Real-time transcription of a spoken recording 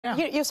Yeah.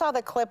 You saw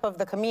the clip of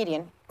the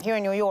comedian here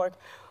in New York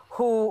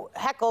who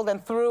heckled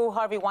and threw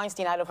Harvey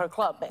Weinstein out of her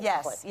club, basically.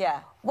 Yes,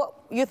 yeah. What,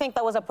 you think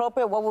that was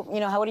appropriate? What,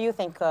 how do you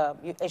think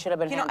it should have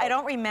been handled? I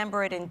don't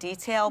remember it in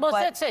detail, well,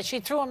 but... that's it.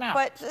 She threw him out.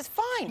 But it's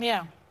fine.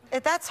 Yeah.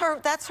 That's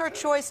her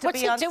choice to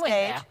be on stage. What's he doing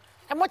there?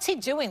 And what's he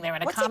doing there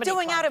in a comedy club? What's he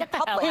doing out in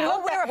public? He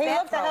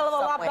looked a hell of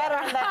a lot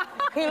better in that.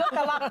 He looked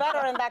a lot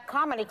better in that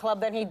comedy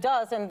club than he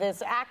does in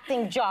this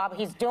acting job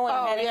he's doing.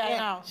 Oh, yeah, I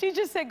know. She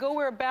just said, go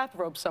wear a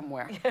bathrobe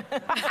somewhere.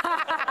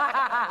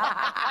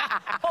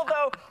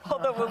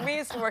 Although when we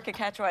used to work at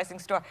Catch a Rising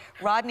Star,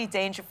 Rodney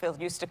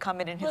Dangerfield used to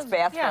come in his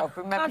bathrobe. Yeah,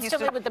 Remember, he used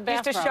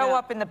to show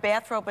up in the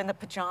bathrobe and the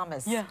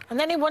pajamas. Yeah. And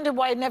then he wondered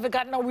why he never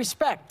got no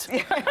respect. So,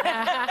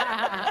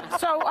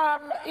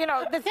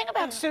 the thing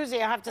about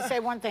Susie, I have to say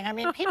one thing. I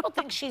mean, people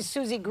think she's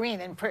Susie Green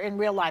in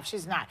real life.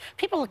 She's not.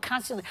 People are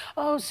constantly,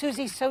 oh,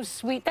 Susie's so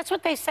sweet. That's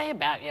what they say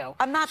about you.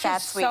 I'm not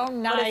that sweet. So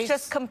nice. But it's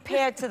just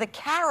compared to the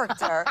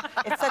character,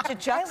 it's such a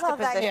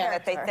juxtaposition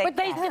that they think.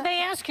 But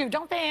they ask you,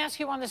 don't they ask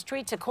you on the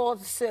street to call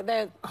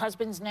their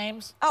husband's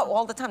names? Oh,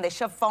 all the time. They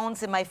shove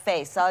phones in my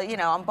face.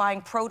 I'm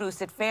buying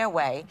produce at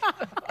Fairway,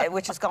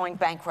 which is going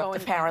bankrupt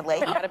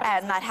apparently,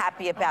 and not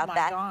happy about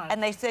that. God.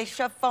 And they say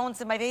shove phones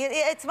in my face.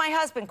 It's my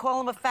husband. Call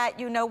him a fat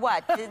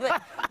you-know-what.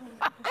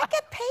 I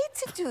get paid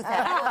to do that.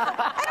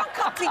 I don't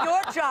come to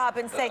your job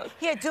and say,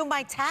 here, do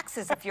my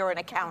taxes if you're an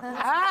accountant. No.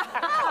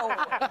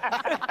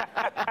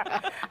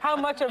 How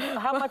much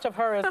of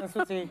her is in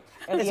Susie?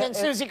 In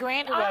Susie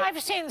Green? Oh,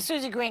 I've seen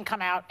Susie Green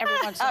come out every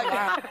once in a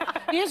while.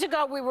 Years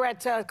ago, we were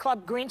at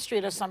Club Green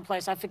Street or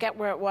someplace. I forget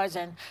where it was,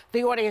 and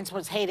the audience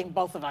was hating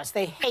both of us.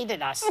 They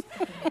hated us.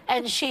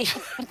 And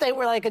they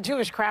were like a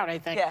Jewish crowd, I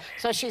think. Yeah.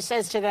 So she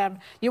says to them,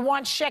 you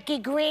want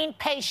Shecky Green?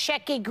 Pay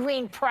Shecky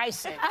Green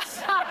prices.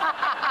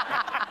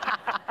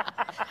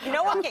 You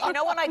know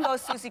when I go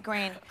Susie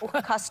Green?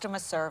 Customer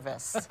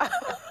service.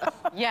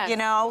 Yes.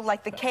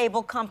 Like the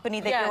cable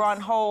company that you're on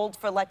hold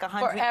for like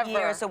 100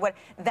 years or what.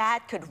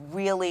 That could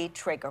really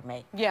trigger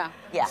me. Yeah.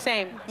 Yeah.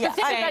 Same. Yeah.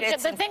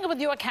 The thing with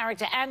your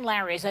character and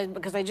Larry's,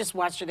 because I just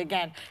watched it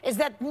again, is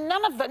that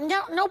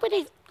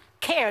nobody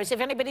cares if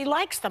anybody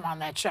likes them on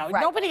that show.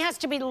 Right. Nobody has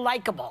to be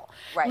likable.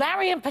 Right.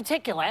 Larry in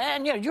particular,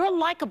 and you're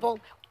likable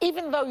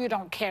even though you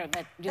don't care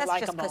that you're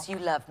likable. That's just because you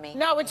love me.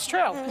 No, it's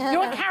true.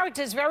 Your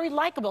character is very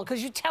likable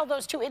because you tell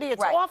those two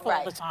idiots off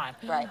all the time.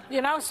 Right.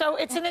 So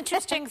it's an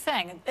interesting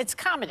thing. It's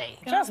comedy.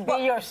 Just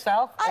be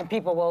yourself, and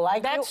people will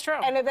like you. That's true.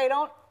 And if they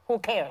don't, who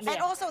cares?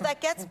 And also,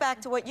 that gets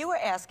back to what you were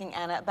asking,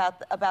 Anna,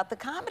 about the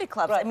comedy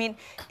clubs. Right. I mean,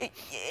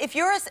 if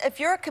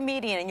you're a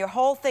comedian and your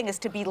whole thing is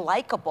to be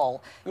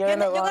likable, you're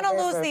going to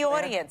lose the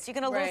audience. You're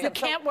going to lose them. You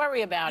can't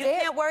worry about it. You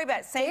can't worry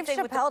about it. Same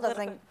thing with Chappelle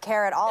doesn't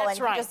care at all, That's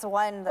and right. he just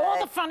won the... All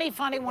the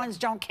funny ones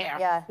don't care.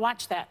 Yeah.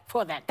 Watch that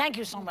for that. Thank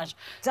you so much.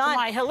 Done. To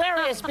my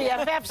hilarious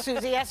BFF,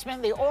 Susie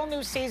Essman, the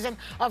all-new season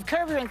of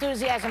Curb Your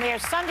Enthusiasm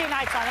airs Sunday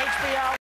nights on HBO.